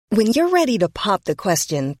When you're ready to pop the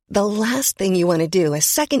question, the last thing you want to do is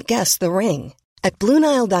second-guess the ring. At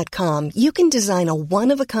BlueNile.com, you can design a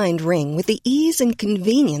one-of-a-kind ring with the ease and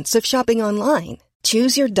convenience of shopping online.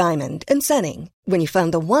 Choose your diamond and setting. When you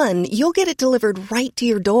find the one, you'll get it delivered right to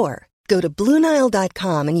your door. Go to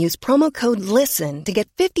BlueNile.com and use promo code LISTEN to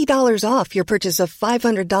get $50 off your purchase of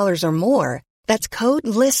 $500 or more. That's code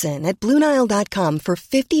LISTEN at BlueNile.com for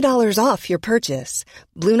 $50 off your purchase.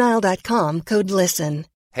 BlueNile.com, code LISTEN.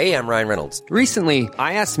 Hey, I'm Ryan Reynolds. Recently,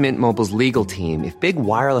 I asked Mint Mobile's legal team if big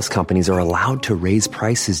wireless companies are allowed to raise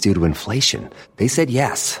prices due to inflation. They said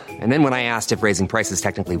yes. And then when I asked if raising prices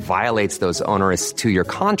technically violates those onerous two-year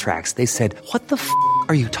contracts, they said, "What the f***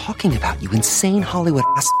 are you talking about, you insane Hollywood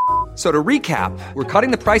ass?" So to recap, we're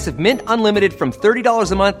cutting the price of Mint Unlimited from $30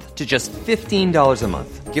 a month to just $15 a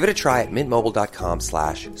month. Give it a try at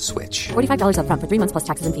mintmobile.com/switch. $45 up front for 3 months plus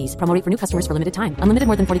taxes and fees. Promo rate for new customers for limited time. Unlimited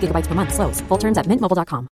more than 40 gigabytes per month. Slows full terms at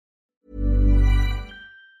mintmobile.com.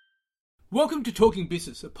 Welcome to Talking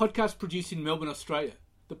Business, a podcast produced in Melbourne, Australia.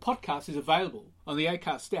 The podcast is available on the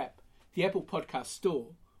Acast app, the Apple Podcast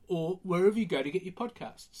Store, or wherever you go to get your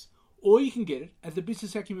podcasts. Or you can get it at the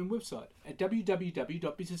Business Acumen website at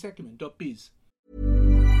www.businessacumen.biz.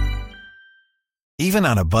 Even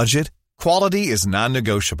on a budget, quality is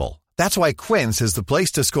non-negotiable. That's why Quince is the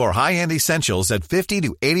place to score high-end essentials at 50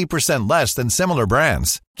 to 80% less than similar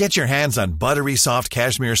brands. Get your hands on buttery soft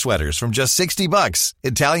cashmere sweaters from just $60,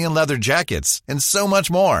 Italian leather jackets, and so much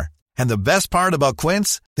more. And the best part about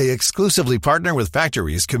Quince, they exclusively partner with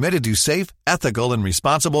factories committed to safe, ethical, and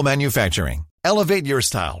responsible manufacturing. Elevate your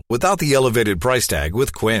style without the elevated price tag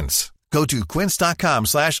with Quince. Go to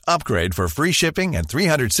quince.com/upgrade for free shipping and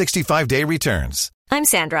 365-day returns. I'm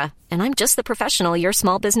Sandra, and I'm just the professional your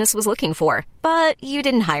small business was looking for. But you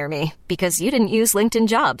didn't hire me because you didn't use LinkedIn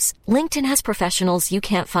Jobs. LinkedIn has professionals you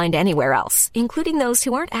can't find anywhere else, including those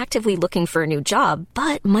who aren't actively looking for a new job,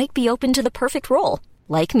 but might be open to the perfect role,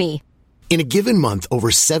 like me. In a given month,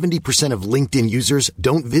 over 70% of LinkedIn users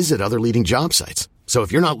don't visit other leading job sites. So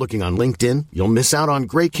if you're not looking on LinkedIn, you'll miss out on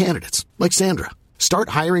great candidates like Sandra. Start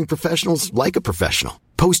hiring professionals like a professional.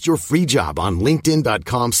 Post your free job on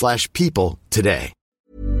linkedin.com/people today.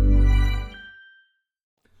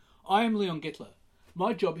 I am Leon Gettler.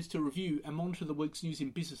 My job is to review and monitor the week's news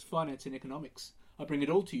in business, finance and economics. I bring it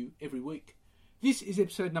all to you every week. This is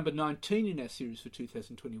episode number 19 in our series for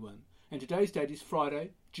 2021, and today's date is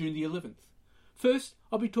Friday, June the 11th. First,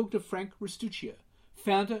 I'll be talking to Frank Restuccia,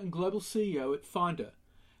 founder and global CEO at Finder,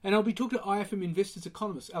 and I'll be talking to IFM Investors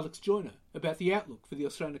economist Alex Joyner about the outlook for the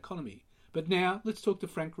Australian economy. But now, let's talk to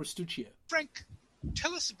Frank Restuccia. Frank,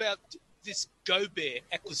 tell us about this GoBear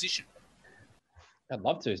acquisition. I'd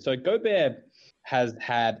love to. So GoBear has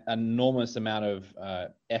had an enormous amount of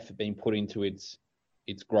effort being put into its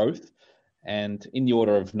growth, and in the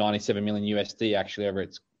order of 97 million USD actually over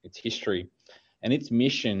its history. And its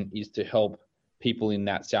mission is to help people in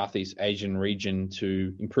that Southeast Asian region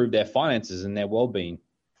to improve their finances and their well-being.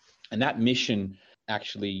 And that mission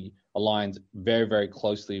actually aligns very, very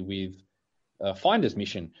closely with Finder's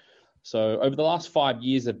mission. So over the last 5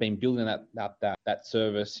 years, they've been building that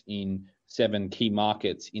service in 7 key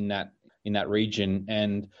markets in that region.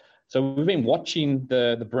 And so we've been watching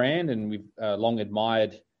the brand, and we've long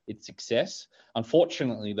admired its success.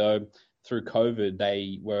 Unfortunately, though, through COVID,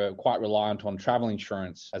 they were quite reliant on travel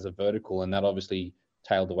insurance as a vertical, and that obviously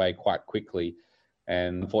tailed away quite quickly.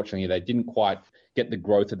 And unfortunately, they didn't quite get the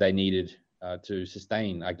growth that they needed to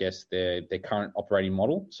sustain, I guess, their current operating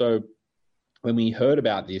model. So when we heard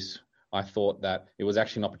about this, I thought that it was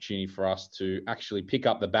actually an opportunity for us to actually pick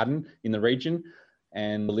up the baton in the region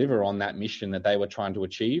and deliver on that mission that they were trying to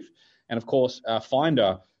achieve. And of course,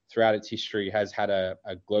 Finder, throughout its history, has had a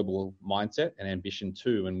global mindset and ambition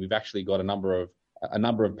too. And we've actually got a number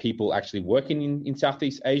of people actually working in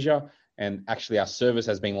Southeast Asia. And actually our service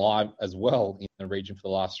has been live as well in the region for the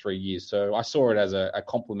last 3 years. So I saw it as a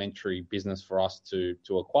complementary business for us to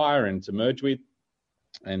acquire and to merge with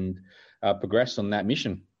and progress on that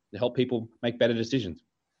mission to help people make better decisions.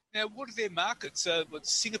 Now, what are their markets?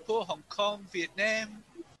 Singapore, Hong Kong, Vietnam?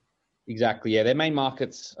 Exactly, yeah. Their main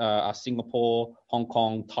markets are Singapore, Hong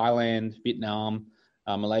Kong, Thailand, Vietnam,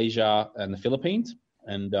 Malaysia, and the Philippines.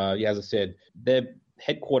 And as I said, they're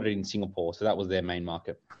headquartered in Singapore, so that was their main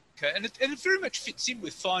market. Okay, and it very much fits in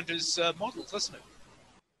with Finder's model, doesn't it?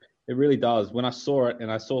 It really does. When I saw it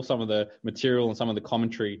and I saw some of the material and some of the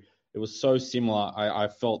commentary, it was so similar. I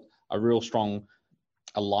felt a real strong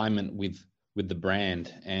alignment with the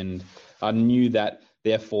brand, and I knew that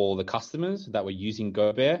therefore the customers that were using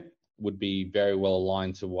GoBear would be very well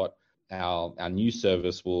aligned to what our new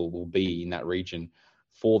service will be in that region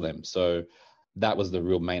for them. So that was the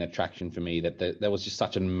real main attraction for me, that there was just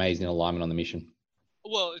such an amazing alignment on the mission.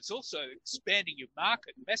 Well, it's also expanding your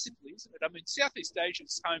market massively, isn't it? I mean, Southeast Asia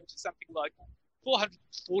is home to something like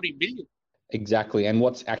 440 million. Exactly. And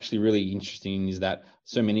what's actually really interesting is that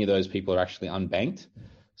so many of those people are actually unbanked.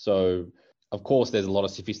 So, of course, there's a lot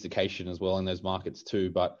of sophistication as well in those markets too,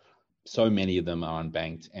 but so many of them are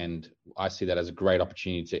unbanked. And I see that as a great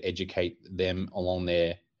opportunity to educate them along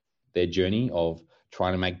their journey of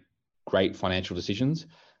trying to make great financial decisions.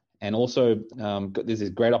 And also, there's this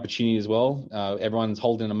great opportunity as well. Everyone's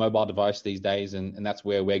holding a mobile device these days, and that's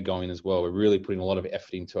where we're going as well. We're really putting a lot of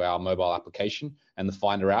effort into our mobile application and the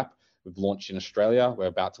Finder app. We've launched in Australia. We're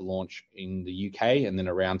about to launch in the UK and then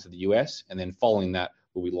around to the US. And then following that,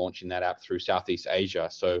 we'll be launching that app through Southeast Asia.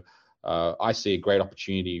 So I see a great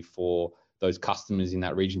opportunity for those customers in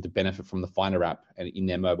that region to benefit from the Finder app and in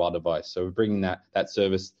their mobile device. So we're bringing that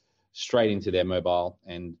service straight into their mobile,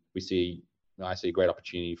 and I see a great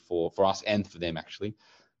opportunity for us and for them, actually.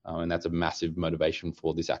 And that's a massive motivation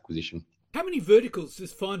for this acquisition. How many verticals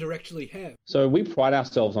does Finder actually have? So we pride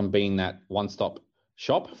ourselves on being that one-stop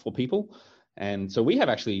shop for people. And so we have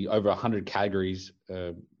actually over 100 categories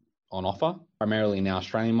on offer, primarily in our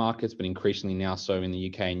Australian markets, but increasingly now so in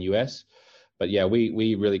the UK and US. But yeah,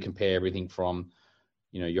 we really compare everything from,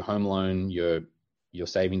 your home loan, your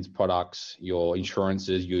savings products, your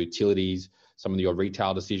insurances, your utilities, some of your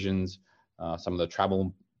retail decisions, some of the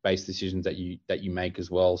travel-based decisions that you make as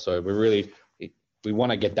well. So we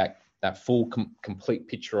want to get that full complete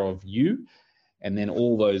picture of you, and then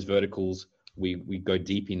all those verticals we go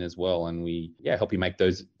deep in as well, and we help you make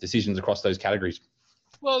those decisions across those categories.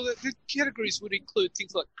 Well, the categories would include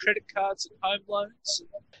things like credit cards and home loans.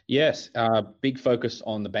 Yes, big focus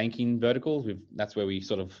on the banking verticals. That's where we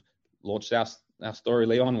sort of launched our story,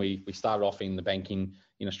 Leon. We started off in the banking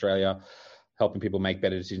in Australia, helping people make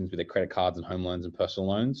better decisions with their credit cards and home loans and personal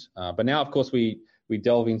loans. But now, of course, we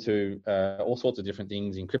delve into all sorts of different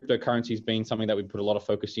things. In cryptocurrencies being something that we put a lot of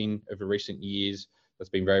focus in over recent years. That's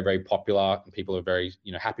been very, very popular, and people are very,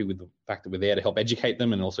 happy with the fact that we're there to help educate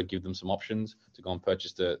them and also give them some options to go and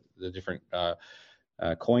purchase the different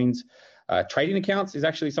coins. Trading accounts is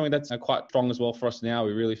actually something that's quite strong as well for us now.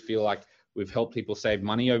 We really feel like we've helped people save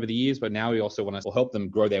money over the years, but now we also want to help them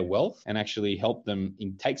grow their wealth and actually help them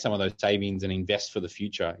take some of those savings and invest for the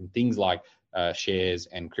future in things like shares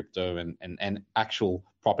and crypto and actual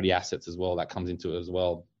property assets as well. That comes into it as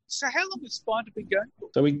well. So how long has Finder been going for?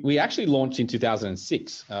 So we actually launched in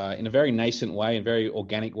 2006 in a very nascent way, a very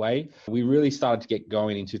organic way. We really started to get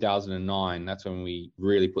going in 2009. That's when we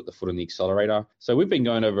really put the foot on the accelerator. So we've been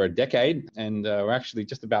going over a decade, and we're actually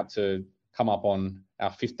just about to come up on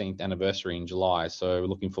our 15th anniversary in July. So we're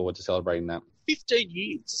looking forward to celebrating that. 15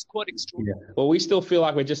 years, quite extraordinary. Yeah. Well, we still feel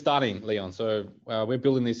like we're just starting, Leon. So we're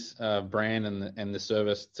building this brand and the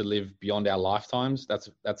service to live beyond our lifetimes. That's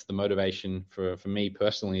the motivation for me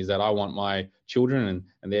personally, is that I want my children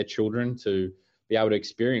and their children to be able to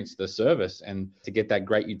experience the service and to get that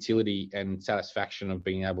great utility and satisfaction of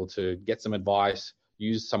being able to get some advice,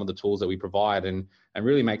 use some of the tools that we provide, and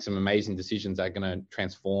really make some amazing decisions that are going to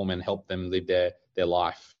transform and help them live their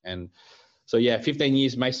life. And so, 15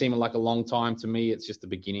 years may seem like a long time. To me, it's just the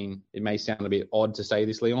beginning. It may sound a bit odd to say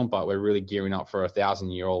this, Leon, but we're really gearing up for a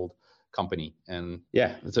 1,000-year-old company. And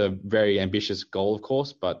it's a very ambitious goal, of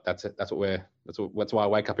course, but that's why I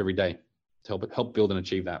wake up every day to help build and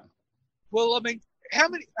achieve that. Well, I mean, how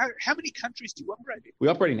many countries do you operate in? We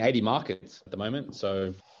operate in 80 markets at the moment.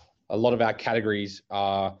 So a lot of our categories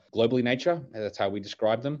are global in nature. That's how we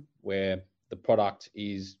describe them, where the product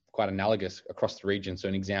is quite analogous across the region. So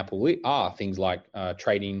an example are things like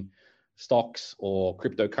trading stocks or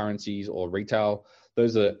cryptocurrencies or retail.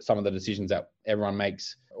 Those are some of the decisions that everyone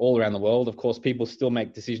makes all around the world. Of course, people still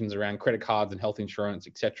make decisions around credit cards and health insurance,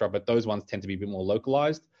 etc., but those ones tend to be a bit more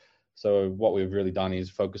localized. So what we've really done is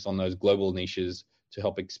focus on those global niches to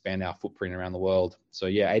help expand our footprint around the world. So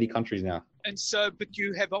 80 countries now. And so, but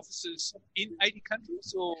you have offices in 80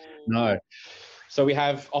 countries or? No. So we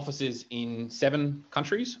have offices in 7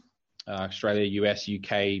 countries, Australia, US,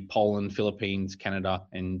 UK, Poland, Philippines, Canada.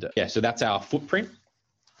 And so that's our footprint.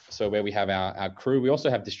 So where we have our crew, we also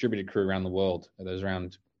have distributed crew around the world. There's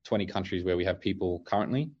around 20 countries where we have people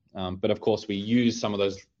currently. But of course, we use some of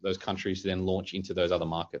those countries to then launch into those other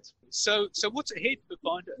markets. So what's ahead for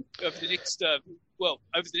Finder over the next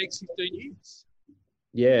 15 years?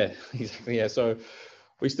 Yeah, exactly. Yeah. So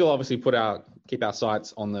we still obviously keep our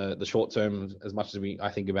sights on the short term as much as I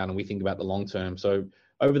think about, and we think about the long term. So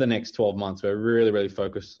over the next 12 months, we're really, really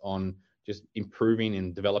focused on just improving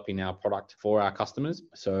and developing our product for our customers.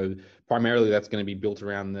 So primarily that's going to be built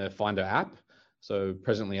around the Finder app. So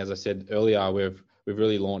presently, as I said earlier, we've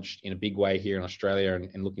really launched in a big way here in Australia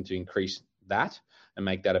and looking to increase that and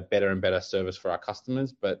make that a better and better service for our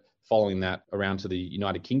customers. But following that around to the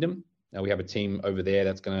United Kingdom, we have a team over there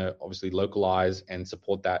that's going to obviously localize and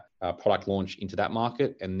support that product launch into that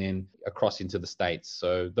market and then across into the States.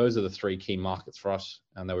 So those are the three key markets for us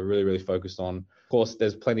and that we're really, really focused on. Of course,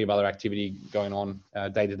 there's plenty of other activity going on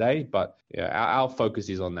day to day, but our focus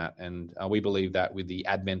is on that. And we believe that with the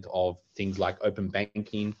advent of things like open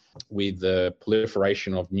banking, with the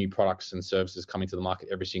proliferation of new products and services coming to the market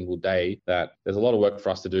every single day, that there's a lot of work for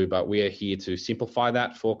us to do, but we are here to simplify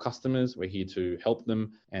that for customers. We're here to help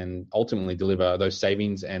them and ultimately deliver those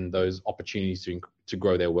savings and those opportunities to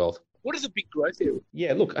grow their wealth. What is a big growth area?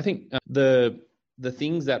 Yeah, look, I think the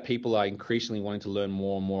things that people are increasingly wanting to learn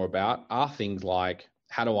more and more about are things like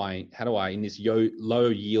how do I in this low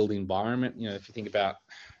yield environment, if you think about,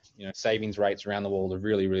 savings rates around the world are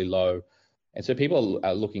really, really low. And so people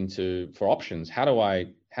are looking for options. How do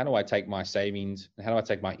I take my savings and how do I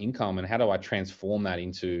take my income and how do I transform that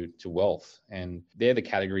into wealth? And they're the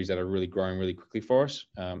categories that are really growing really quickly for us.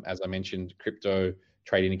 As I mentioned, crypto,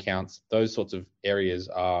 trading accounts, those sorts of areas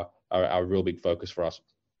are a real big focus for us.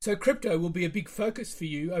 So crypto will be a big focus for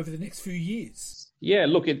you over the next few years. Yeah,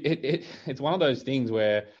 look, it's one of those things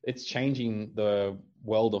where it's changing the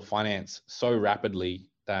world of finance so rapidly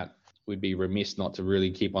that we'd be remiss not to really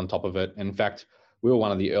keep on top of it. In fact, we were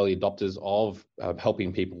one of the early adopters of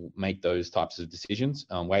helping people make those types of decisions.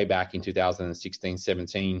 Way back in 2016,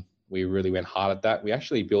 17, we really went hard at that. We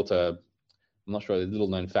actually built I'm not sure, a little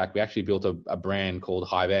known fact, we actually built a brand called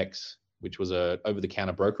HiveX, which was a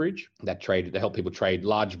over-the-counter brokerage that helped people trade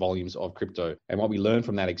large volumes of crypto. And what we learned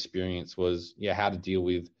from that experience was, how to deal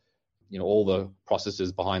with, all the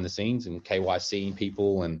processes behind the scenes and KYC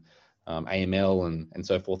people and AML and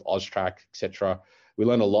so forth, OzTrack, etc. We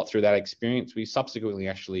learned a lot through that experience. We subsequently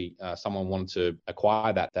actually, someone wanted to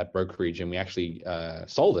acquire that brokerage and we actually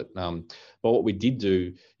sold it. But what we did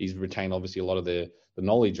do is retain obviously a lot of the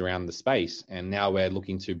knowledge around the space. And now we're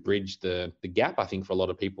looking to bridge the gap, I think, for a lot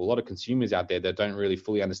of people, a lot of consumers out there that don't really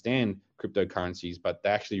fully understand cryptocurrencies, but they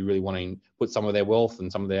actually really want to put some of their wealth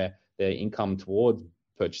and some of their income towards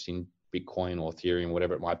purchasing Bitcoin or Ethereum,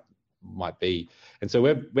 whatever it might be. And so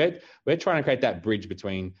we're trying to create that bridge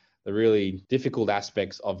between the really difficult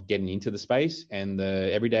aspects of getting into the space and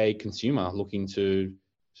the everyday consumer looking to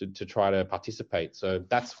try to participate. So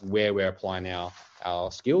that's where we're applying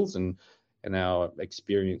our skills and our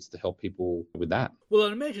experience to help people with that. Well,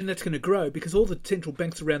 I imagine that's going to grow because all the central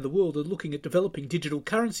banks around the world are looking at developing digital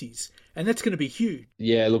currencies, and that's going to be huge.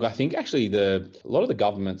 Yeah, look, I think actually a lot of the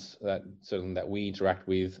governments that we interact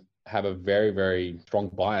with have a very, very strong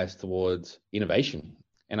bias towards innovation.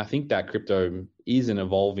 And I think that crypto is an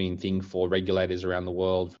evolving thing for regulators around the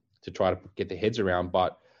world to try to get their heads around.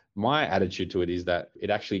 But my attitude to it is that it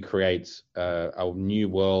actually creates a new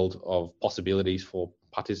world of possibilities for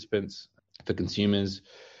participants, for consumers,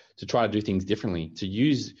 to try to do things differently, to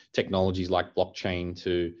use technologies like blockchain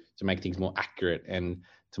to make things more accurate and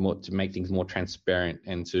to make things more transparent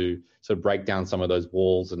and to sort of break down some of those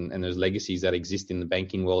walls and those legacies that exist in the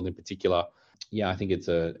banking world in particular. Yeah, I think it's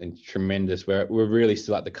a tremendous, we're really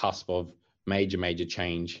still at the cusp of major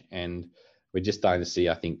change. And we're just starting to see,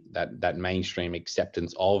 I think, that mainstream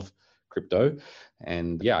acceptance of crypto.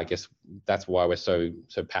 And yeah, I guess that's why we're so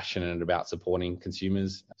passionate about supporting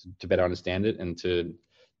consumers to better understand it and to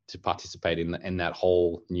participate in that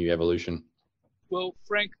whole new evolution. Well,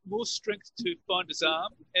 Frank, more strength to Finder's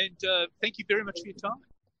Arm, and thank you very much for your time.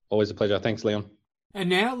 Always a pleasure. Thanks, Leon. And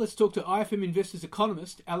now let's talk to IFM Investors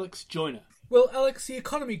economist Alex Joyner. Well, Alex, the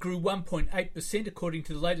economy grew 1.8% according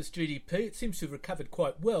to the latest GDP. It seems to have recovered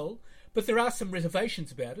quite well, but there are some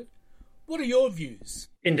reservations about it. What are your views?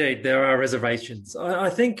 Indeed, there are reservations. I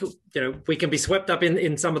think we can be swept up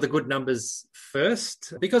in some of the good numbers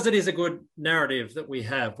first, because it is a good narrative that we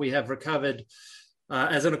have. We have recovered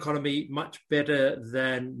as an economy much better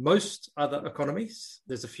than most other economies.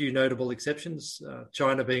 There's a few notable exceptions,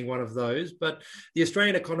 China being one of those, but the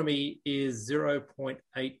Australian economy is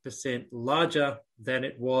 0.8% larger than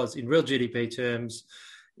it was in real GDP terms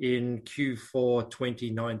in Q4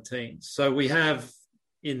 2019. So we have,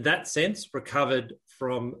 in that sense, recovered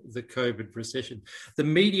from the COVID recession. The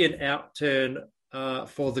median outturn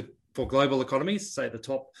for global economies, say the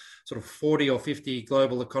top sort of 40 or 50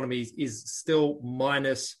 global economies, is still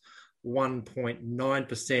minus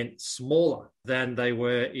 1.9% smaller than they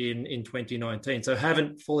were in 2019. So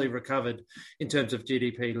haven't fully recovered in terms of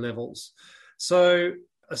GDP levels. So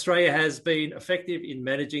Australia has been effective in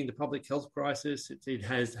managing the public health crisis. It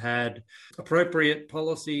has had appropriate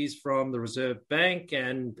policies from the Reserve Bank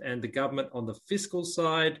and the government on the fiscal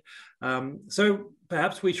side. So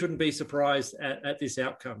perhaps we shouldn't be surprised at this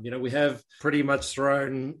outcome. We have pretty much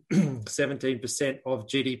thrown 17% of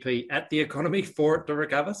GDP at the economy for it to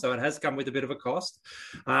recover. So it has come with a bit of a cost.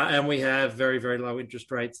 And we have very, very low interest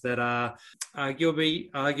rates that are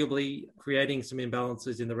arguably creating some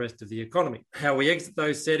imbalances in the rest of the economy. How we exit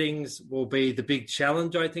those settings will be the big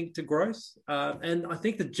challenge, I think, to growth. And I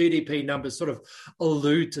think the GDP numbers sort of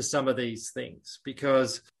allude to some of these things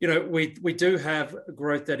because, we do have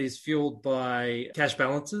growth that is fueled by cash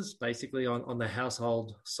balances, basically on the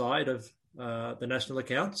household side of the national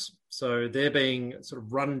accounts. So they're being sort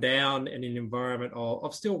of run down in an environment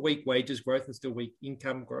of still weak wages growth and still weak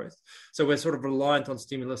income growth. So we're sort of reliant on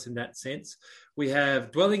stimulus in that sense. We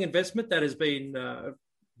have dwelling investment that has been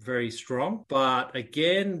very strong, but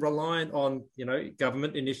again, reliant on,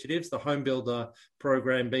 government initiatives, the home builder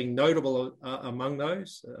program being notable among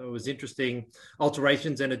those. It was interesting,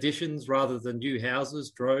 alterations and additions rather than new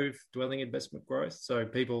houses drove dwelling investment growth. So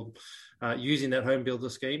people using that home builder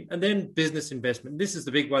scheme. And then business investment. This is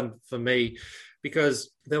the big one for me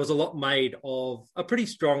because there was a lot made of a pretty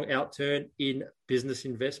strong outturn in business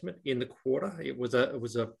investment in the quarter. It was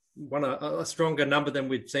a stronger number than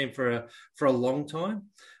we'd seen for a long time.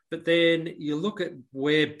 But then you look at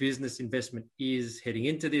where business investment is heading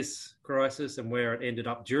into this crisis and where it ended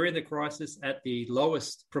up during the crisis at the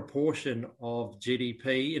lowest proportion of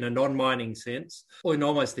GDP in a non-mining sense, or in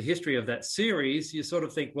almost the history of that series, you sort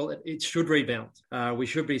of think, well, it should rebound. We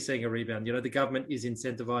should be seeing a rebound. The government is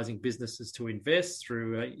incentivizing businesses to invest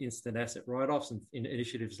through instant asset write-offs and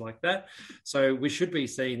initiatives like that. So we should be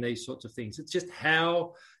seeing these sorts of things. It's just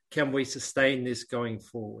how can we sustain this going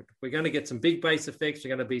forward? We're going to get some big base effects.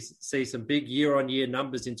 We're going to see some big year-on-year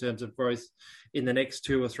numbers in terms of growth in the next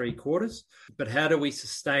 2 or 3 quarters. But how do we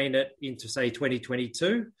sustain it into, say,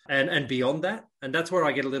 2022 and beyond that? And that's where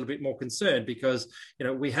I get a little bit more concerned because,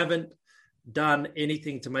 we haven't done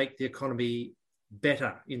anything to make the economy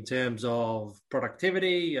better in terms of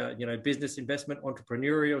productivity, business investment,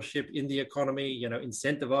 entrepreneurship in the economy,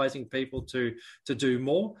 incentivizing people to do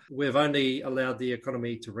more. We've only allowed the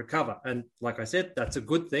economy to recover. And like I said, that's a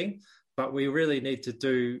good thing, but we really need to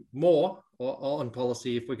do more on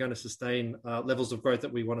policy if we're going to sustain levels of growth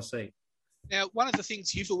that we want to see. Now, one of the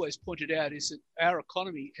things you've always pointed out is that our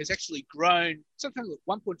economy has actually grown something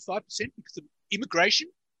like 1.5% because of immigration.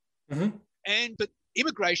 Mm-hmm. But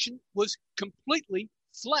immigration was completely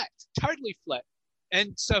flat, totally flat.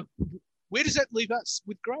 And so where does that leave us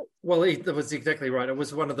with growth? Well, that was exactly right. It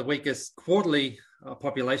was one of the weakest quarterly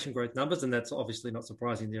population growth numbers, and that's obviously not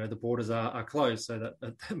surprising. The borders are closed, so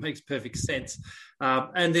that makes perfect sense.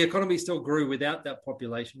 And the economy still grew without that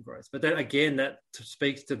population growth. But that, again, that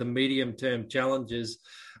speaks to the medium-term challenges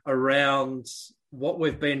around what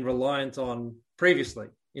we've been reliant on previously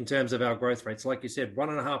in terms of our growth rates. Like you said,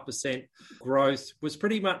 1.5% growth was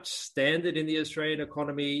pretty much standard in the Australian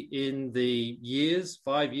economy in the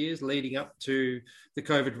 5 years leading up to the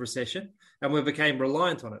COVID recession. And we became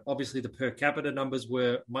reliant on it. Obviously, the per capita numbers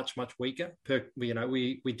were much, much weaker.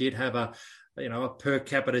 We did have a per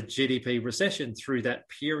capita GDP recession through that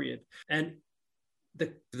period. And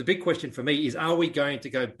the big question for me is, are we going to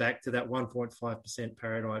go back to that 1.5%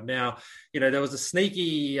 paradigm? Now, there was a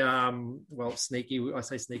sneaky, there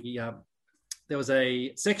was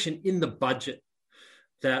a section in the budget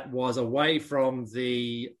that was away from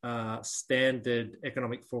the standard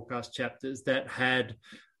economic forecast chapters that had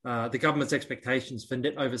the government's expectations for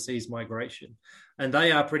net overseas migration. And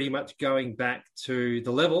they are pretty much going back to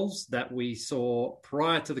the levels that we saw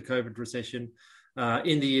prior to the COVID recession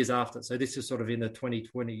in the years after. So this is sort of in the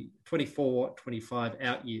 2020, 24, 25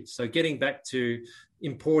 out years. So getting back to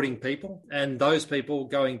importing people and those people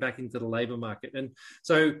going back into the labour market. And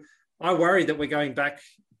so I worry that we're going back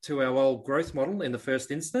to our old growth model in the first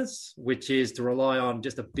instance, which is to rely on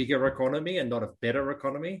just a bigger economy and not a better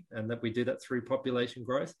economy, and that we do that through population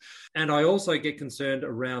growth. And I also get concerned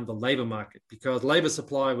around the labour market, because labour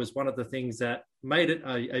supply was one of the things that made it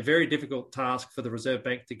a very difficult task for the Reserve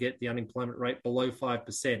Bank to get the unemployment rate below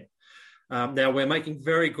 5%. Now, we're making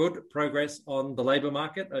very good progress on the labour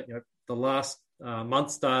market. The last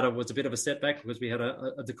month's data was a bit of a setback because we had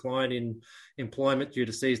a decline in employment due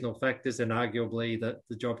to seasonal factors and arguably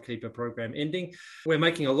the JobKeeper program ending. We're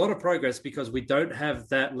making a lot of progress because we don't have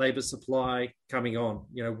that labour supply coming on.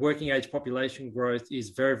 Working age population growth is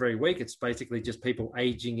very, very weak. It's basically just people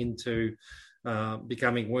aging into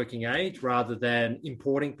becoming working age rather than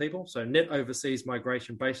importing people. So net overseas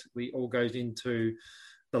migration basically all goes into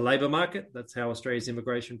the labour market. That's how Australia's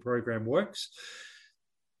immigration program works.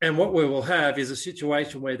 And what we will have is a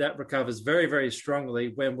situation where that recovers very, very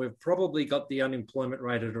strongly when we've probably got the unemployment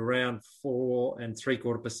rate at around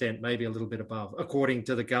 4.75%, maybe a little bit above, according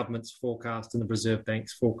to the government's forecast and the Reserve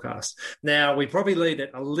Bank's forecast. Now, we probably need it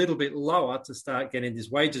a little bit lower to start getting this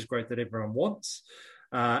wages growth that everyone wants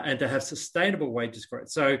and to have sustainable wages growth.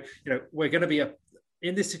 So, we're going to be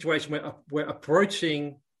in this situation where we're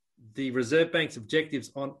approaching the Reserve Bank's objectives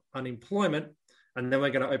on unemployment, and then we're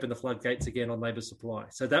going to open the floodgates again on labour supply.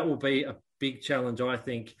 So that will be a big challenge, I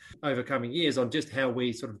think, over coming years on just how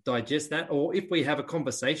we sort of digest that, or if we have a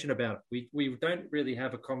conversation about it. We don't really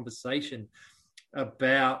have a conversation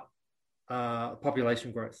about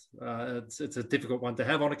population growth. It's a difficult one to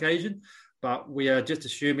have on occasion, but we are just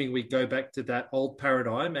assuming we go back to that old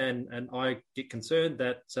paradigm, and I get concerned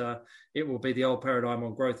that it will be the old paradigm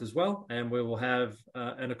on growth as well, and we will have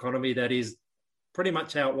an economy that is pretty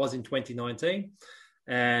much how it was in 2019,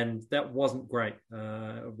 and that wasn't great.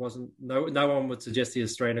 It wasn't. No one would suggest the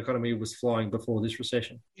Australian economy was flying before this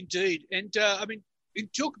recession. Indeed, and we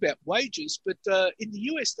talk about wages, but in the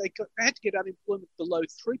US they had to get unemployment below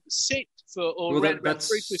 3% around about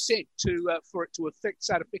 3% for it to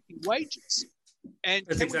start affecting wages. And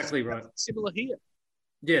that's exactly right. Similar here.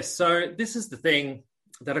 Yes. So this is the thing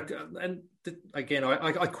that, again,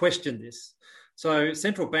 I question this. So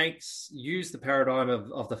central banks use the paradigm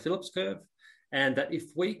of the Phillips curve, and that if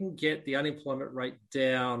we can get the unemployment rate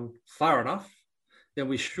down far enough, then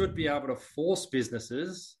we should be able to force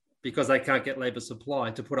businesses, because they can't get labour supply,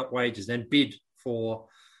 to put up wages and bid for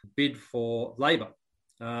labour.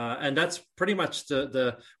 And that's pretty much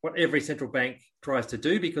what every central bank tries to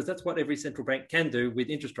do, because that's what every central bank can do with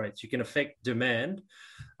interest rates. You can affect demand,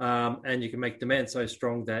 and you can make demand so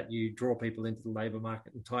strong that you draw people into the labour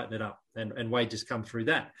market and tighten it up, and wages come through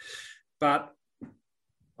that. But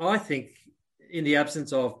I think in the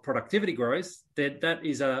absence of productivity growth, that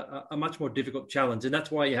is a much more difficult challenge. And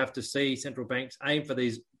that's why you have to see central banks aim for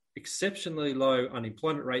these exceptionally low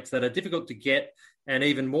unemployment rates that are difficult to get and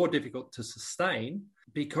even more difficult to sustain,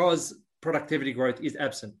 because productivity growth is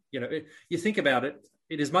absent. You think about it,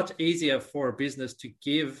 it is much easier for a business to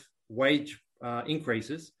give wage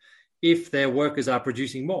increases if their workers are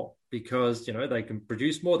producing more, because, they can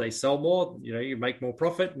produce more, they sell more, you make more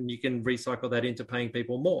profit, and you can recycle that into paying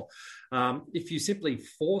people more. If you simply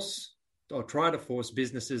force or try to force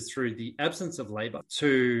businesses through the absence of labour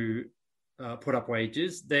to put up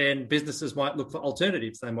wages, then businesses might look for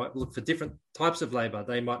alternatives. They might look for different types of labour.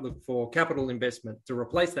 They might look for capital investment to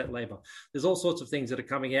replace that labour. There's all sorts of things that are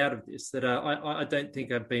coming out of this that I don't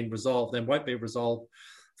think have been resolved and won't be resolved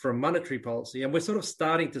from monetary policy. And we're sort of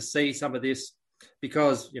starting to see some of this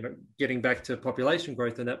because, getting back to population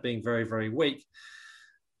growth and that being very, very weak,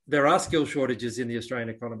 there are skill shortages in the Australian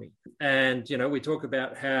economy. And, we talk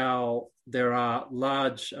about how there are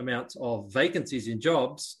large amounts of vacancies in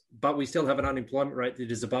jobs, but we still have an unemployment rate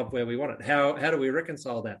that is above where we want it. How do we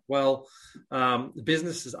reconcile that? Well,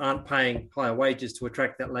 businesses aren't paying higher wages to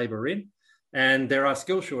attract that labour in, and there are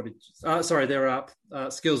skill shortages. There are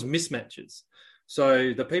skills mismatches.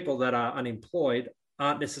 So the people that are unemployed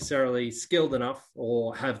aren't necessarily skilled enough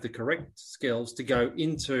or have the correct skills to go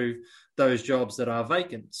into those jobs that are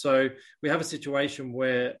vacant. So we have a situation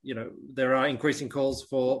where, there are increasing calls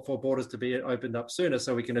for borders to be opened up sooner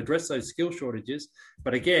so we can address those skill shortages.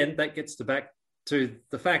 But again, that gets back to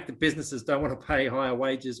the fact that businesses don't want to pay higher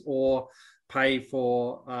wages or pay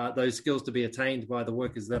for those skills to be attained by the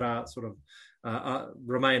workers that are sort of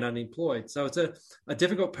remain unemployed. So it's a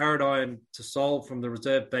difficult paradigm to solve from the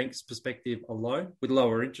Reserve Bank's perspective alone with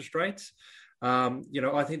lower interest rates.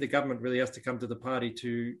 I think the government really has to come to the party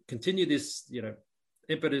to continue this,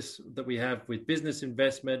 impetus that we have with business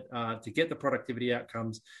investment to get the productivity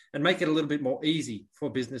outcomes and make it a little bit more easy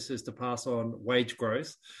for businesses to pass on wage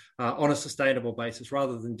growth on a sustainable basis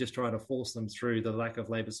rather than just trying to force them through the lack of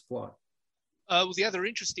labour supply. Well, the other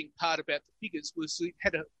interesting part about the figures was we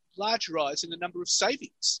had a large rise in the number of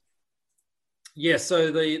savings. Yeah,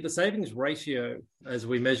 so the savings ratio, as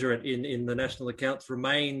we measure it in the national accounts,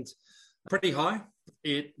 remained pretty high.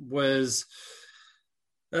 It was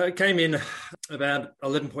came in about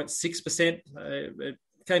 11.6%. It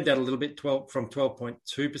came down a little bit from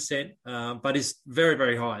 12.2%, but is very,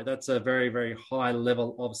 very high. That's a very, very high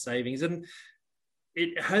level of savings. And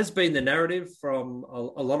it has been the narrative from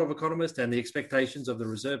a lot of economists and the expectations of the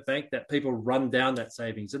Reserve Bank that people run down that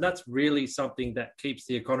savings. And that's really something that keeps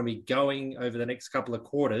the economy going over the next couple of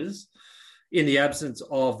quarters in the absence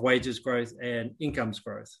of wages growth and incomes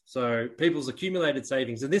growth. So people's accumulated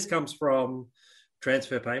savings, and this comes from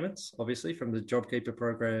transfer payments, obviously, from the JobKeeper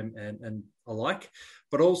program and alike,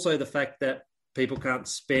 but also the fact that people can't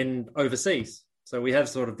spend overseas. So we have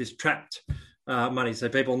sort of this trapped money. So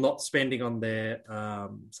people not spending on their,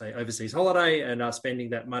 say, overseas holiday and are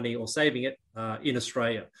spending that money or saving it in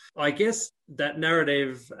Australia. I guess that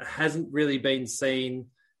narrative hasn't really been seen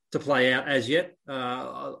to play out as yet.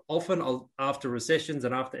 Often after recessions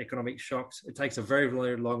and after economic shocks, it takes a very,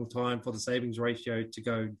 very long time for the savings ratio to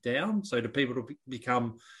go down. So to people to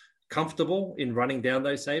become comfortable in running down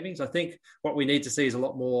those savings. I think what we need to see is a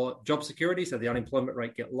lot more job security, so the unemployment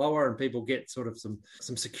rate get lower and people get sort of some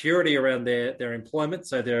security around their employment,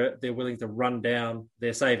 so they're willing to run down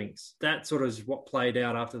their savings. That sort of is what played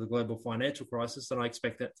out after the global financial crisis, and I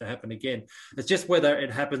expect that to happen again. It's just whether it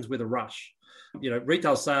happens with a rush.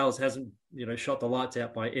 Retail sales hasn't, shot the lights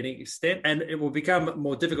out by any extent, and it will become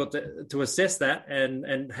more difficult to assess that.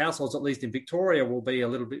 And households, at least in Victoria, will be a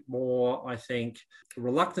little bit more, I think,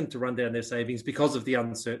 reluctant to run down their savings because of the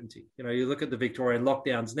uncertainty. You look at the Victorian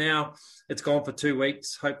lockdowns now, it's gone for 2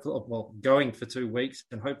 weeks, going for 2 weeks,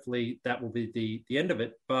 and hopefully that will be the end of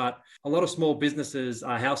it. But a lot of small businesses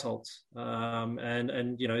are households,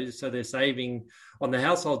 so they're saving on the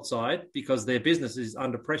household side because their business is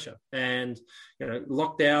under pressure. And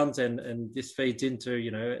lockdowns and this feeds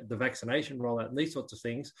into the vaccination rollout and these sorts of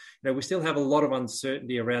things. We still have a lot of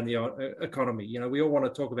uncertainty around the economy. We all want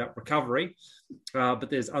to talk about recovery,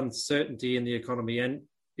 but there's uncertainty in the economy, and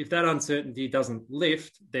if that uncertainty doesn't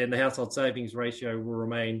lift, then the household savings ratio will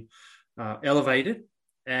remain elevated,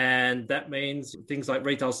 and that means things like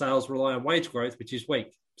retail sales rely on wage growth, which is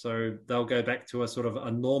weak. So they'll go back to a sort of a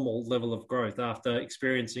normal level of growth after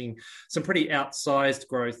experiencing some pretty outsized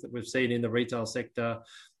growth that we've seen in the retail sector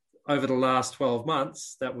over the last 12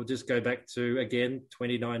 months. That will just go back to, again,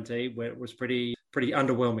 2019, where it was pretty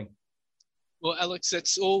underwhelming. Well, Alex,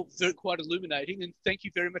 that's all quite illuminating, and thank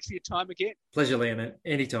you very much for your time again. Pleasure, Leon.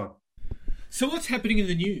 Anytime. So what's happening in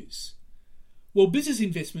the news? Well, business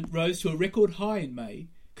investment rose to a record high in May,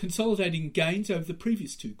 consolidating gains over the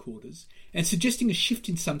previous 2 quarters and suggesting a shift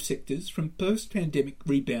in some sectors from post-pandemic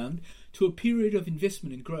rebound to a period of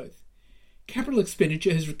investment and growth. Capital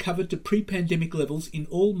expenditure has recovered to pre-pandemic levels in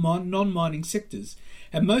all non-mining sectors,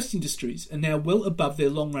 and most industries are now well above their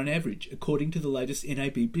long-run average, according to the latest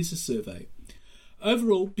NAB business survey.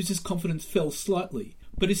 Overall, business confidence fell slightly,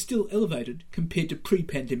 but is still elevated compared to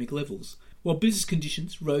pre-pandemic levels, while business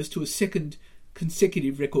conditions rose to a second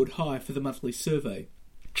consecutive record high for the monthly survey.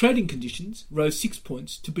 Trading conditions rose 6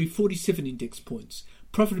 points to be 47 index points.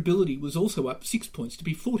 Profitability was also up 6 points to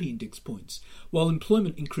be 40 index points, while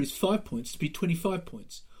employment increased 5 points to be 25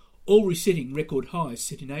 points, all resetting record highs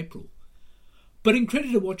set in April. But in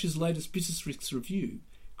Creditor Watch's latest business risks review,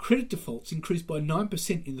 credit defaults increased by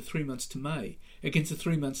 9% in the 3 months to May, against the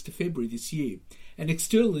 3 months to February this year, and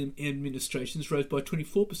external administrations rose by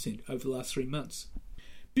 24% over the last 3 months.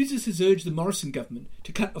 Businesses urged the Morrison government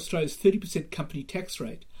to cut Australia's 30% company tax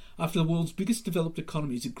rate after the world's biggest developed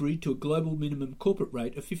economies agreed to a global minimum corporate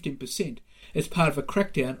rate of 15% as part of a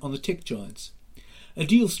crackdown on the tech giants. A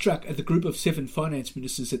deal struck at the Group of 7 finance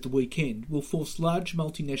ministers at the weekend will force large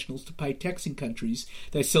multinationals to pay tax in countries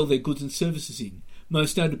they sell their goods and services in,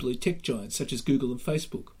 most notably tech giants such as Google and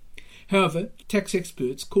Facebook. However, tax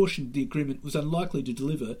experts cautioned the agreement was unlikely to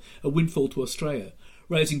deliver a windfall to Australia,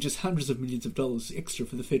 raising just hundreds of millions of dollars extra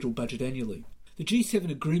for the federal budget annually. The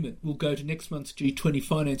G7 agreement will go to next month's G20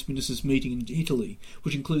 finance ministers meeting in Italy,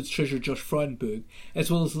 which includes Treasurer Josh Frydenberg,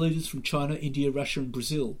 as well as leaders from China, India, Russia and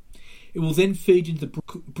Brazil. It will then feed into the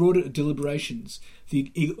broader deliberations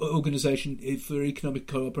the Organisation for Economic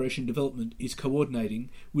Cooperation and Development is coordinating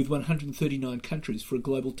with 139 countries for a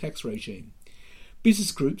global tax regime.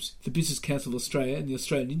 Business groups, the Business Council of Australia and the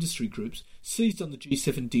Australian Industry Groups, seized on the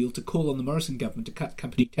G7 deal to call on the Morrison government to cut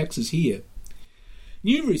company taxes here.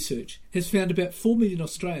 New research has found about 4 million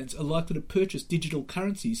Australians are likely to purchase digital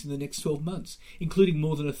currencies in the next 12 months, including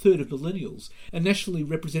more than a third of millennials. A nationally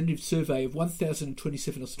representative survey of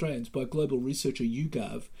 1,027 Australians by global researcher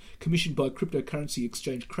YouGov, commissioned by cryptocurrency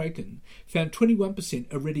exchange Kraken, found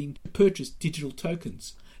 21% are ready to purchase digital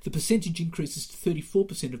tokens. The percentage increases to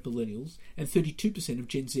 34% of millennials and 32% of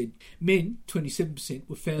Gen Z. Men, 27%,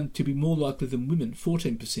 were found to be more likely than women,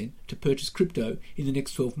 14%, to purchase crypto in the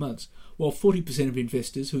next 12 months, while 40% of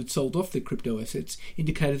investors who had sold off their crypto assets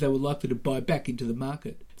indicated they were likely to buy back into the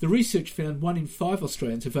market. The research found 1 in 5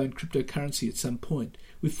 Australians have owned cryptocurrency at some point,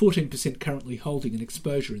 with 14% currently holding an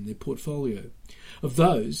exposure in their portfolio. Of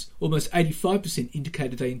those, almost 85%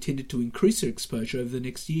 indicated they intended to increase their exposure over the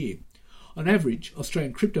next year. On average,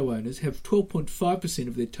 Australian crypto owners have 12.5%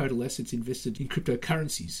 of their total assets invested in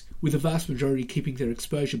cryptocurrencies, with the vast majority keeping their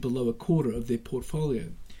exposure below a quarter of their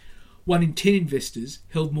portfolio. 1 in 10 investors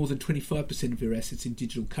held more than 25% of their assets in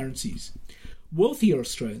digital currencies. Wealthier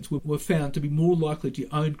Australians were found to be more likely to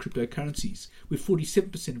own cryptocurrencies, with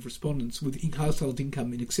 47% of respondents with household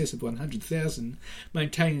income in excess of $100,000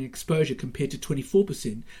 maintaining exposure compared to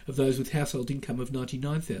 24% of those with household income of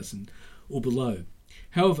 $99,000 or below.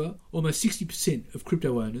 However, almost 60% of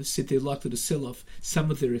crypto owners said they're likely to sell off some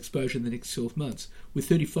of their exposure in the next 12 months, with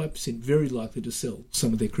 35% very likely to sell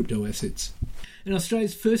some of their crypto assets. And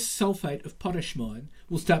Australia's first sulphate of potash mine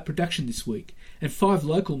will start production this week, and 5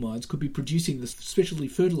 local mines could be producing the specialty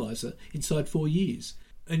fertiliser inside 4 years.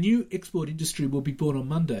 A new export industry will be born on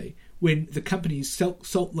Monday when the company's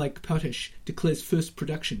Salt Lake Potash declares first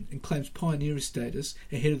production and claims pioneer status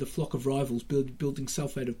ahead of the flock of rivals building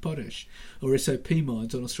sulphate of potash, or SOP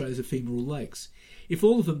mines on Australia's ephemeral lakes. If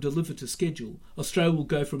all of them deliver to schedule, Australia will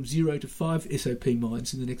go from 0 to 5 SOP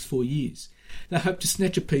mines in the next 4 years. They hope to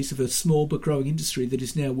snatch a piece of a small but growing industry that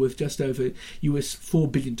is now worth just over US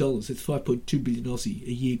 $4 billion, that's 5.2 billion Aussie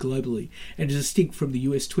a year globally, and is distinct from the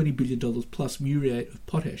US $20 billion plus muriate of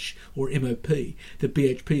potash, or MOP, that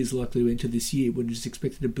BHP is likely to enter this year when it is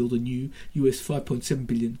expected to build a new US $5.7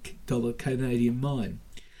 billion Canadian mine.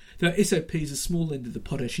 Though SOP is a small end of the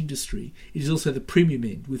potash industry, it is also the premium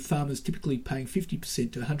end, with farmers typically paying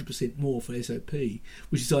 50% to 100% more for SOP,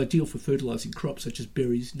 which is ideal for fertilising crops such as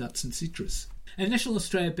berries, nuts and citrus. And National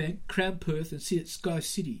Australia Bank, Crown Perth and Sky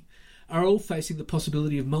City are all facing the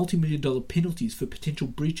possibility of multi-million-dollar penalties for potential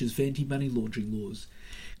breaches of anti-money laundering laws.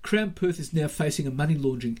 Crown Perth is now facing a money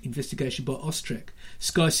laundering investigation by AUSTRAC.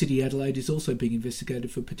 Sky City Adelaide is also being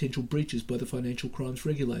investigated for potential breaches by the Financial Crimes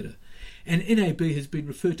Regulator. And NAB has been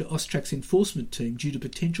referred to AUSTRAC's enforcement team due to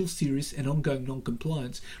potential serious and ongoing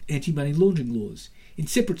non-compliance with anti-money laundering laws. In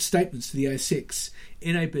separate statements to the ASX,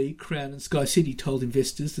 NAB, Crown and Sky City told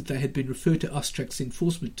investors that they had been referred to AUSTRAC's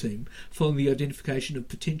enforcement team following the identification of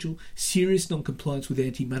potential serious non-compliance with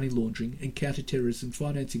anti-money laundering and counter-terrorism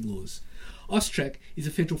financing laws. AUSTRAC is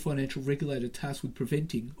a federal financial regulator tasked with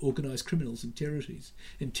preventing organised criminals and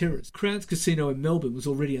terrorists. Crown's casino in Melbourne was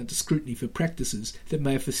already under scrutiny for practices that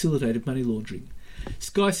may have facilitated money laundering.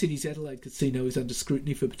 Sky City's Adelaide Casino is under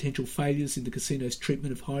scrutiny for potential failures in the casino's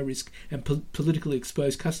treatment of high-risk and politically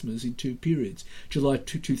exposed customers in 2 periods, July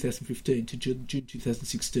 2015 to June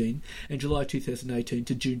 2016 and July 2018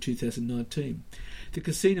 to June 2019. The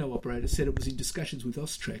casino operator said it was in discussions with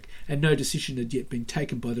AUSTRAC and no decision had yet been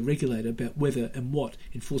taken by the regulator about whether and what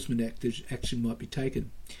enforcement action might be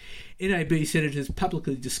taken. NAB said it has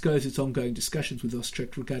publicly disclosed its ongoing discussions with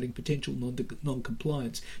AUSTRAC regarding potential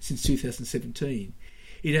non-compliance since 2017.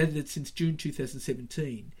 It added that since June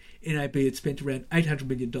 2017, NAB had spent around $800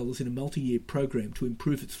 million in a multi-year program to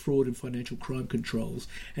improve its fraud and financial crime controls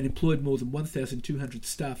and employed more than 1,200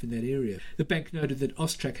 staff in that area. The bank noted that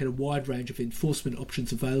AUSTRAC had a wide range of enforcement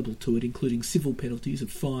options available to it, including civil penalties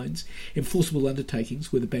of fines, enforceable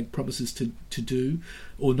undertakings where the bank promises to do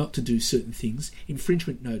or not to do certain things,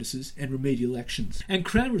 infringement notices and remedial actions. And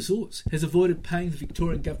Crown Resorts has avoided paying the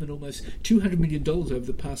Victorian government almost $200 million over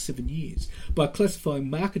the past 7 years by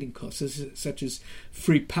classifying marketing costs such as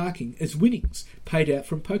free parking as winnings paid out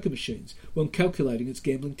from poker machines when calculating its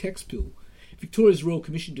gambling tax bill. Victoria's Royal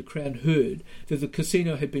Commission to Crown heard that the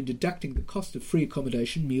casino had been deducting the cost of free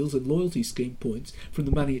accommodation, meals and loyalty scheme points from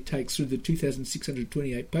the money it takes through the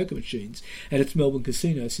 2,628 poker machines at its Melbourne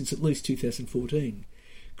casino since at least 2014.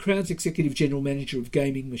 Crown's Executive General Manager of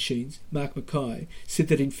Gaming Machines, Mark Mackay, said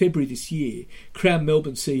that in February this year, Crown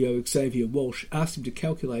Melbourne CEO Xavier Walsh asked him to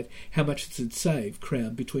calculate how much it had saved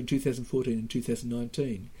Crown between 2014 and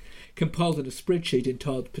 2019. Compiled in a spreadsheet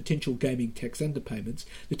entitled Potential Gaming Tax Underpayments,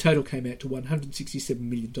 the total came out to $167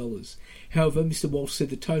 million. However, Mr Walsh said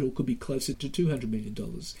the total could be closer to $200 million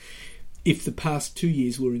if the past 2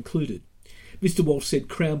 years were included. Mr Walsh said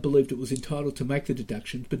Crown believed it was entitled to make the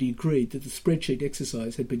deductions, but he agreed that the spreadsheet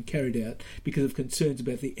exercise had been carried out because of concerns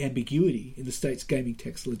about the ambiguity in the state's gaming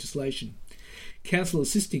tax legislation. Counsel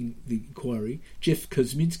assisting the inquiry, Jeff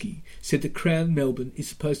Kosminski, said that Crown Melbourne is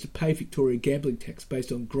supposed to pay Victoria gambling tax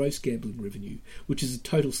based on gross gambling revenue, which is the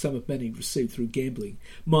total sum of money received through gambling,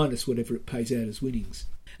 minus whatever it pays out as winnings.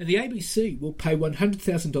 And the ABC will pay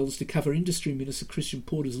 $100,000 to cover Industry Minister Christian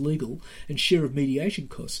Porter's legal and share of mediation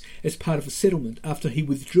costs as part of a settlement after he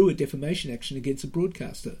withdrew a defamation action against a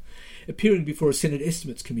broadcaster. Appearing before a Senate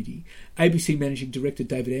Estimates Committee, ABC Managing Director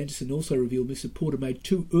David Anderson also revealed Mr Porter made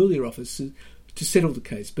 2 earlier offers to settle the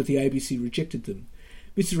case, but the ABC rejected them.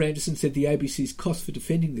 Mr Anderson said the ABC's cost for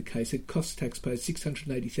defending the case had cost taxpayers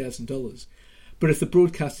 $680,000. But if the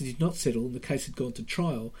broadcaster did not settle and the case had gone to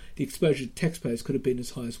trial, the exposure to taxpayers could have been as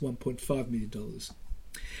high as $1.5 million.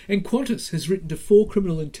 And Qantas has written to 4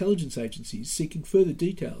 criminal intelligence agencies seeking further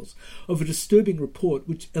details of a disturbing report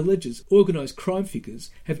which alleges organised crime figures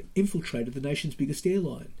have infiltrated the nation's biggest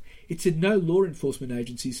airline. It said no law enforcement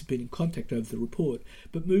agencies have been in contact over the report,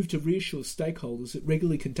 but moved to reassure stakeholders it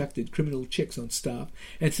regularly conducted criminal checks on staff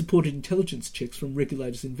and supported intelligence checks from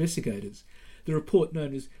regulators and investigators. The report,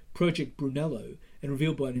 known as Project Brunello, and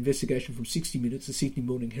revealed by an investigation from 60 Minutes, the Sydney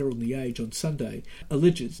Morning Herald and The Age on Sunday,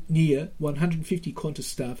 alleges near 150 Qantas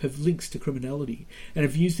staff have links to criminality and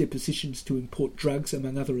have used their positions to import drugs,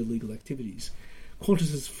 among other illegal activities.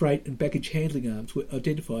 Qantas's freight and baggage handling arms were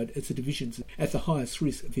identified as the divisions at the highest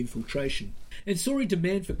risk of infiltration. And soaring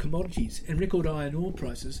demand for commodities and record iron ore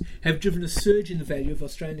prices have driven a surge in the value of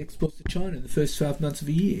Australian exports to China in the first 12 months of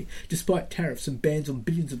the year, despite tariffs and bans on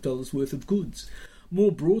billions of dollars worth of goods.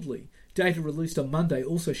 More broadly, data released on Monday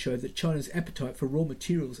also showed that China's appetite for raw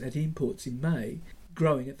materials at imports in May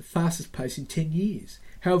growing at the fastest pace in 10 years.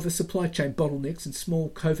 However, supply chain bottlenecks and small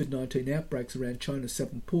COVID-19 outbreaks around China's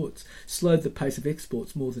southern ports slowed the pace of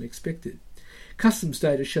exports more than expected. Customs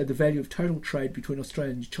data showed the value of total trade between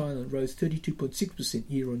Australia and China rose 32.6%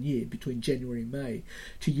 year-on-year between January and May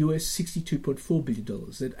to US $62.4 billion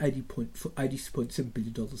at $80.7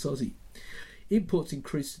 billion Aussie. Imports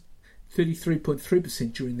increased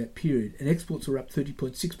 33.3% during that period, and exports were up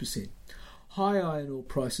 30.6%. High iron ore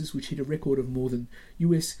prices, which hit a record of more than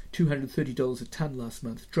US $230 a tonne last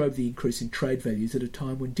month, drove the increase in trade values at a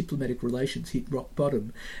time when diplomatic relations hit rock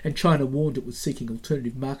bottom and China warned it was seeking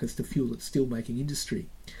alternative markets to fuel its steel-making industry.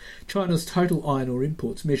 China's total iron ore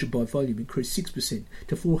imports, measured by volume, increased 6%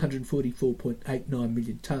 to 444.89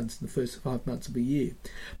 million tonnes in the first 5 months of the year.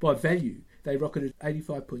 By value, they rocketed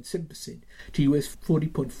 85.7% to US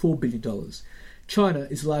 $40.4 billion. China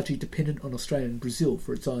is largely dependent on Australia and Brazil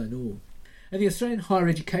for its iron ore. And the Australian higher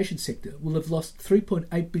education sector will have lost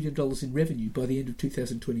 $3.8 billion in revenue by the end of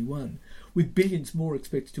 2021, with billions more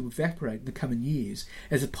expected to evaporate in the coming years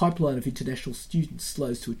as a pipeline of international students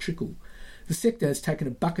slows to a trickle. The sector has taken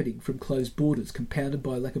a bucketing from closed borders, compounded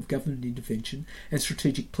by a lack of government intervention and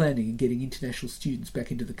strategic planning in getting international students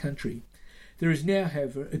back into the country. There is now,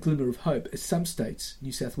 however, a glimmer of hope as some states,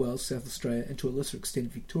 New South Wales, South Australia and to a lesser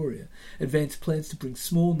extent Victoria, advance plans to bring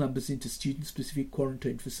small numbers into student-specific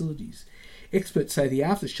quarantine facilities. Experts say the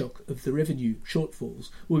aftershock of the revenue shortfalls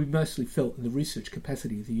will be mostly felt in the research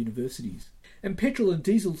capacity of the universities. And petrol and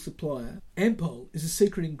diesel supplier Ampol is a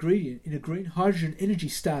secret ingredient in a green hydrogen energy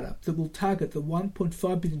startup that will target the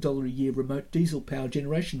 $1.5 billion a year remote diesel power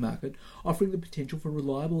generation market, offering the potential for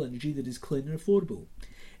reliable energy that is clean and affordable.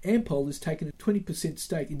 Ampol has taken a 20%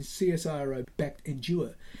 stake in CSIRO-backed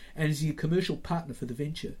Endure and is a commercial partner for the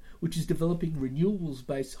venture, which is developing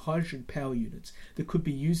renewables-based hydrogen power units that could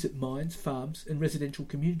be used at mines, farms and residential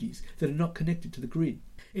communities that are not connected to the grid.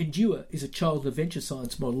 Endure is a child of venture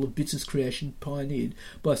science model of business creation pioneered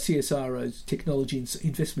by CSIRO's technology and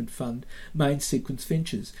investment fund, Main Sequence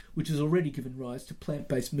Ventures, which has already given rise to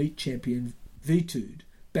plant-based meat champion Vtude,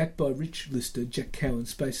 backed by rich-lister Jack Cowan's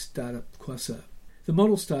space startup Quasar. The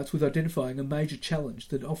model starts with identifying a major challenge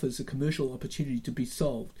that offers a commercial opportunity to be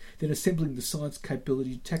solved, then assembling the science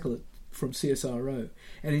capability to tackle it from CSIRO,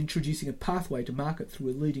 and introducing a pathway to market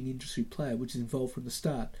through a leading industry player which is involved from the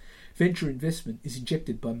start. Venture investment is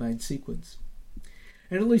injected by Main Sequence.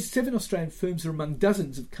 And at least 7 Australian firms are among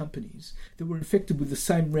dozens of companies that were infected with the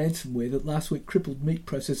same ransomware that last week crippled meat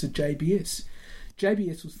processor JBS.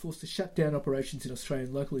 JBS was forced to shut down operations in Australia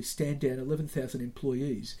and locally stand down 11,000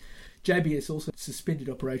 employees. JBS also suspended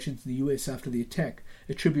operations in the US after the attack,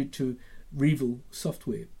 attributed to REvil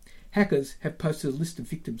software. Hackers have posted a list of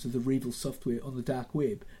victims of the REvil software on the dark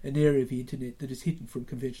web, an area of the internet that is hidden from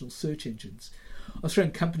conventional search engines.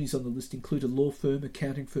 Australian companies on the list include a law firm,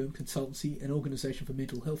 accounting firm, consultancy, an organisation for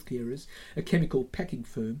mental health carers, a chemical packing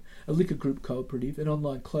firm, a liquor group cooperative, an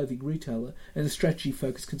online clothing retailer, and a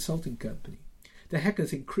strategy-focused consulting company. The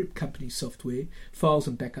hackers encrypt company software, files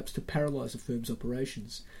and backups to paralyse a firm's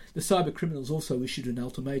operations. The cyber criminals also issued an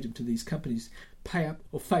ultimatum to these companies: pay up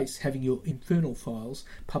or face having your infernal files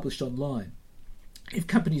published online. If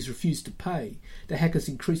companies refuse to pay, the hackers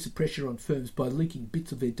increase the pressure on firms by leaking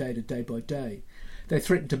bits of their data day by day. They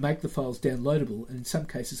threaten to make the files downloadable and in some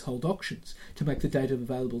cases hold auctions to make the data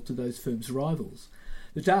available to those firms' rivals.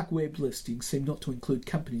 The dark web listings seem not to include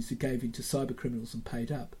companies that gave in to cyber criminals and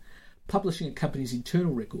paid up. Publishing a company's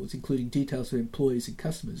internal records, including details of employees and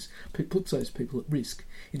customers, puts those people at risk.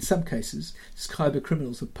 In some cases, cyber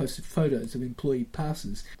criminals have posted photos of employee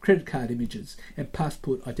passes, credit card images, and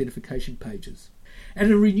passport identification pages.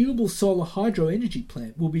 And a renewable solar hydro energy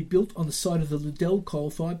plant will be built on the site of the Liddell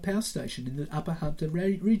coal-fired power station in the Upper Hunter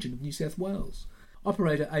region of New South Wales.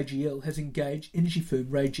 Operator AGL has engaged energy firm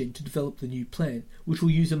RayGen to develop the new plant, which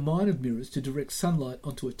will use a mine of mirrors to direct sunlight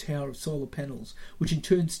onto a tower of solar panels, which in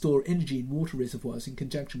turn store energy in water reservoirs in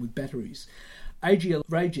conjunction with batteries. AGL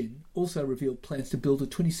RayGen also revealed plans to build a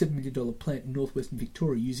 $27 million plant in northwestern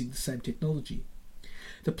Victoria using the same technology.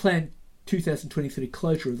 The planned 2023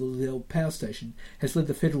 closure of the Liddell power station has led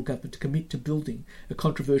the federal government to commit to building a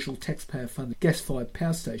controversial taxpayer-funded gas-fired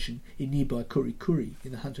power station in nearby Kurri Kurri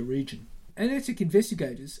in the Hunter region. And ASIC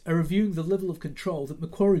investigators are reviewing the level of control that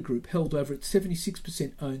Macquarie Group held over its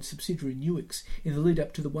 76% owned subsidiary Nuix in the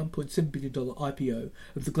lead-up to the $1.7 billion IPO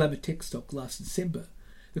of the Glamour Tech stock last December.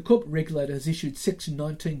 The corporate regulator has issued Section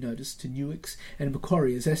 19 notice to Nuix and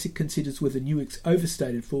Macquarie as ASIC considers whether Nuix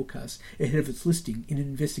overstated forecasts ahead of its listing in an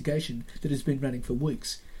investigation that has been running for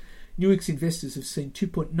weeks. Nuix investors have seen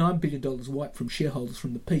 $2.9 billion wiped from shareholders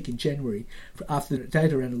from the peak in January after the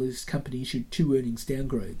data analytics company issued 2 earnings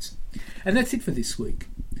downgrades. And that's it for this week.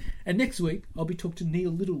 And next week, I'll be talking to Neil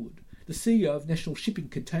Littlewood, the CEO of national shipping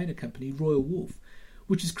container company Royal Wharf,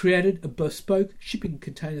 which has created a bespoke shipping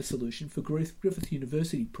container solution for Griffith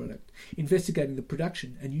University product, investigating the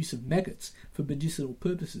production and use of maggots for medicinal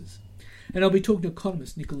purposes. And I'll be talking to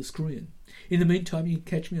economist Nicholas Gruen. In the meantime, you can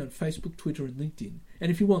catch me on Facebook, Twitter and LinkedIn.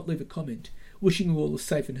 And if you want, leave a comment. Wishing you all a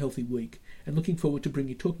safe and healthy week, and looking forward to bringing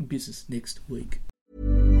you Talking Business next week.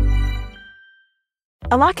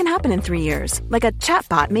 A lot can happen in 3 years, like a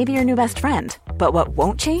chatbot may be your new best friend. But what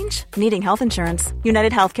won't change? Needing health insurance.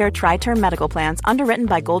 United Healthcare Tri-Term Medical Plans, underwritten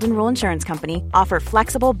by Golden Rule Insurance Company, offer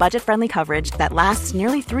flexible, budget-friendly coverage that lasts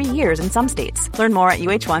nearly 3 years in some states. Learn more at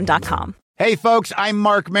uh1.com. Hey, folks, I'm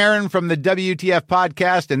Mark Maron from the WTF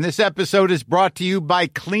Podcast, and this episode is brought to you by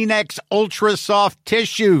Kleenex Ultra Soft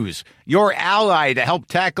Tissues, your ally to help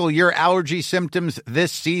tackle your allergy symptoms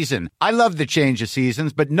this season. I love the change of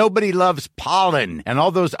seasons, but nobody loves pollen and all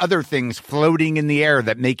those other things floating in the air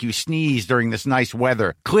that make you sneeze during this nice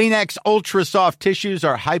weather. Kleenex Ultra Soft Tissues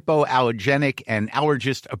are hypoallergenic and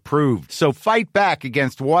allergist approved, so fight back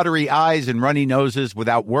against watery eyes and runny noses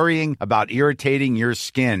without worrying about irritating your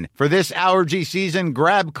skin. For this allergy season,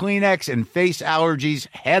 grab Kleenex and face allergies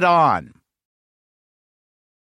head on.